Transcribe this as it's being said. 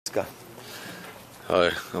go.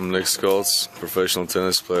 Hi, I'm Nick Scholtz, professional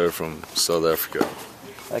tennis player from South Africa.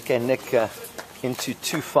 Okay, Nick, into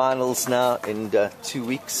two finals now in 2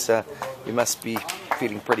 weeks. You must be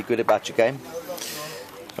feeling pretty good about your game.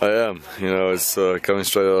 I am. It's coming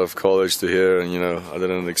straight out of college to here, and I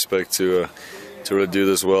didn't expect to really do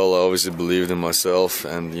this well. I obviously believed in myself,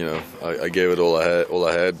 and I gave it all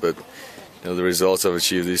I had. But the results I've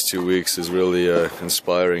achieved these 2 weeks is really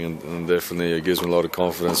inspiring, and definitely it gives me a lot of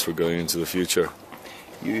confidence for going into the future.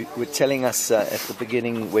 You were telling us at the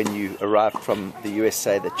beginning when you arrived from the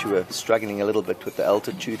USA that you were struggling a little bit with the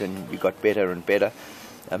altitude, and you got better and better.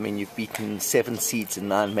 I mean, you've beaten 7 seeds in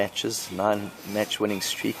 9 matches, 9-match winning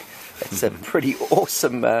streak. That's a pretty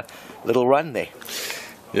awesome little run there.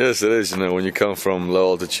 Yes, it is. When you come from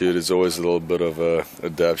low altitude, it's always a little bit of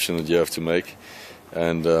adaptation that you have to make.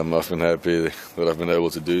 And I've been happy that I've been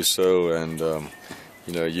able to do so. And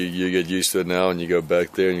you get used to it now, and you go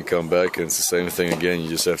back there and you come back, and it's the same thing again. You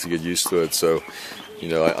just have to get used to it. So,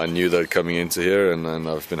 I knew that coming into here, and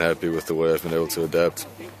I've been happy with the way I've been able to adapt.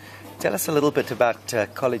 Tell us a little bit about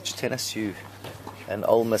college tennis. You an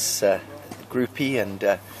Ole Miss groupie, and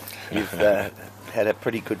you've had a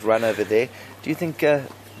pretty good run over there. Do you think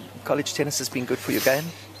college tennis has been good for your game?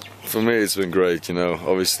 For me, it's been great.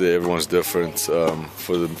 Obviously everyone's different.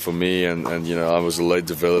 For me, and I was a late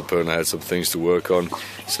developer, and I had some things to work on.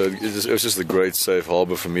 So it was just a great safe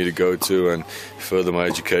harbor for me to go to and further my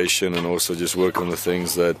education, and also just work on the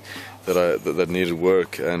things that needed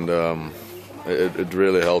work. And it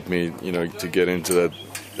really helped me, to get into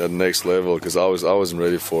that next level, because I wasn't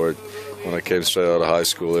ready for it when I came straight out of high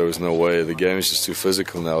school. There was no way. The game is just too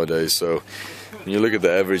physical nowadays. So when you look at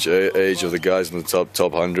the average age of the guys in the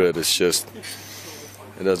top 100, it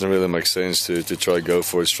doesn't really make sense to try to go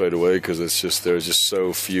for it straight away, because there's just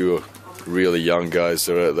so few really young guys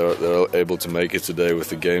that are able to make it today, with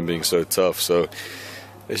the game being so tough. So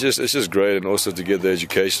it's just great, and also to get the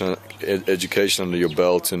education under your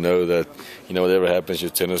belt, to know that whatever happens in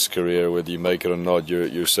your tennis career, whether you make it or not,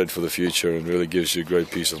 you're set for the future, and really gives you a great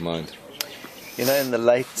peace of mind. In the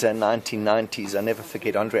late 1990s, I never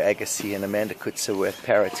forget, Andre Agassi and Amanda Kutzer were at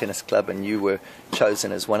Para Tennis Club, and you were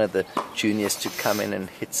chosen as one of the juniors to come in and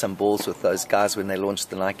hit some balls with those guys when they launched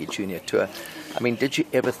the Nike Junior Tour. I mean, did you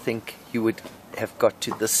ever think you would have got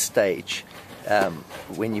to this stage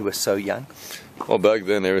when you were so young? Well, back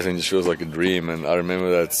then everything just feels like a dream, and I remember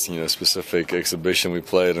that specific exhibition we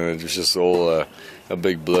played, and it was just all a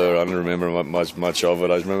big blur. I don't remember much of it.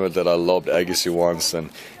 I remember that I lobbed Agassi once, and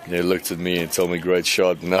he looked at me and told me, "Great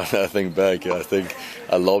shot." Now that I think back, I think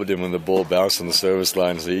I lobbed him when the ball bounced on the service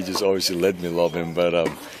line, so he just obviously let me lob him. But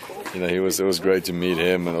it was great to meet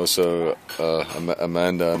him, and also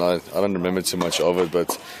Amanda. And I don't remember too much of it,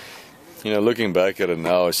 but looking back at it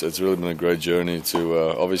now, it's really been a great journey to,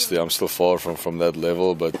 obviously I'm still far from that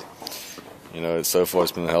level, but, so far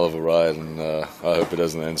it's been a hell of a ride, and I hope it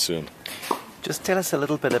doesn't end soon. Just tell us a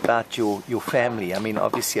little bit about your family. I mean,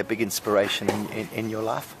 obviously a big inspiration in your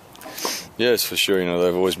life. Yes, for sure.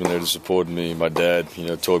 They've always been there to support me. My dad,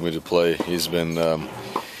 taught me to play. He's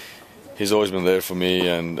always been there for me,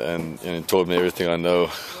 and taught me everything I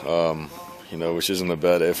know, which isn't a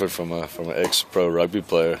bad effort from an ex-pro rugby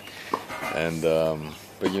player. And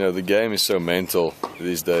but the game is so mental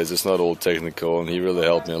these days. It's not all technical, and he really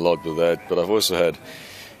helped me a lot with that. But I've also had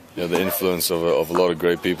the influence of a lot of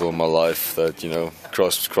great people in my life that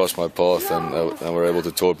crossed my path, and were able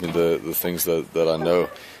to taught me the things that I know,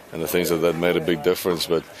 and the things that made a big difference.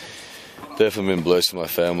 But definitely been blessed with my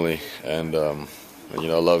family, and I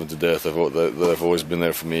love them to death. They've always been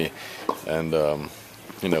there for me, and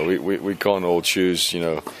we can't all choose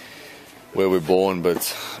where we're born,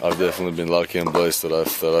 but I've definitely been lucky and blessed that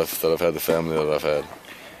I've had the family that I've had.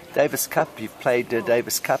 Davis Cup, you've played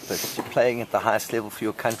Davis Cup, but you're playing at the highest level for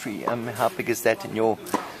your country. How big is that in your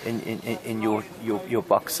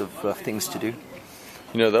box of things to do?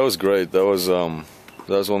 That was great. That was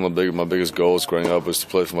one of my biggest goals growing up, was to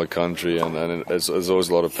play for my country, and it's always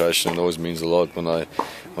a lot of passion. It always means a lot when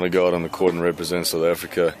I go out on the court and represent South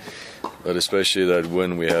Africa. But especially that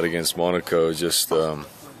win we had against Monaco, just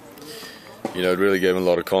it really gave me a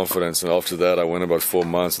lot of confidence. And after that, I went about 4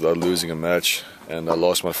 months without losing a match, and I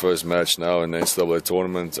lost my first match now in the NCAA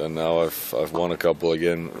tournament, and now I've won a couple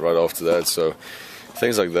again right after that. So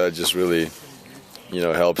things like that just really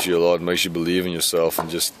helps you a lot, makes you believe in yourself, and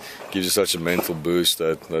just gives you such a mental boost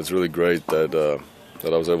that's really great that I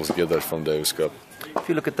was able to get that from Davis Cup. If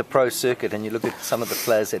you look at the pro circuit and you look at some of the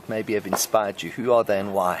players that maybe have inspired you, who are they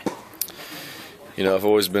and why? I've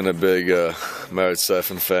always been a big Marat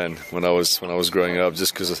Safin fan when I was growing up,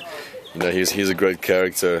 just because you know, he's a great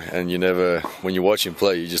character, and you never, when you watch him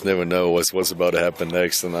play, you just never know what's about to happen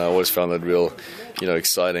next. And I always found that real, you know,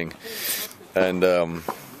 exciting. And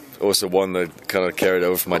also one that kind of carried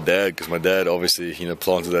over from my dad, because my dad obviously, you know,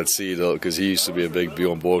 planted that seed, because he used to be a big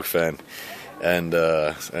Bjorn Borg fan. And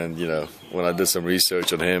you know, when I did some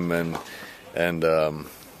research on him and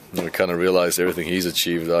you know, kind of realized everything he's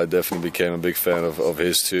achieved, I definitely became a big fan of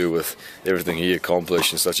his too, with everything he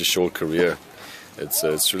accomplished in such a short career.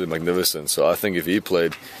 It's really magnificent. So I think if he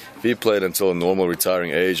played until a normal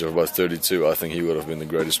retiring age of about 32, I think he would have been the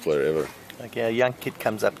greatest player ever. Okay, a young kid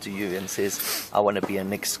comes up to you and says, I want to be a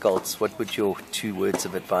Nick Scholtz. What would your 2 words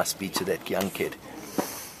of advice be to that young kid?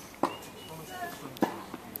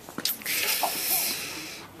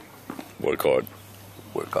 Work hard.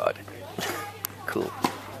 Work hard. Cool.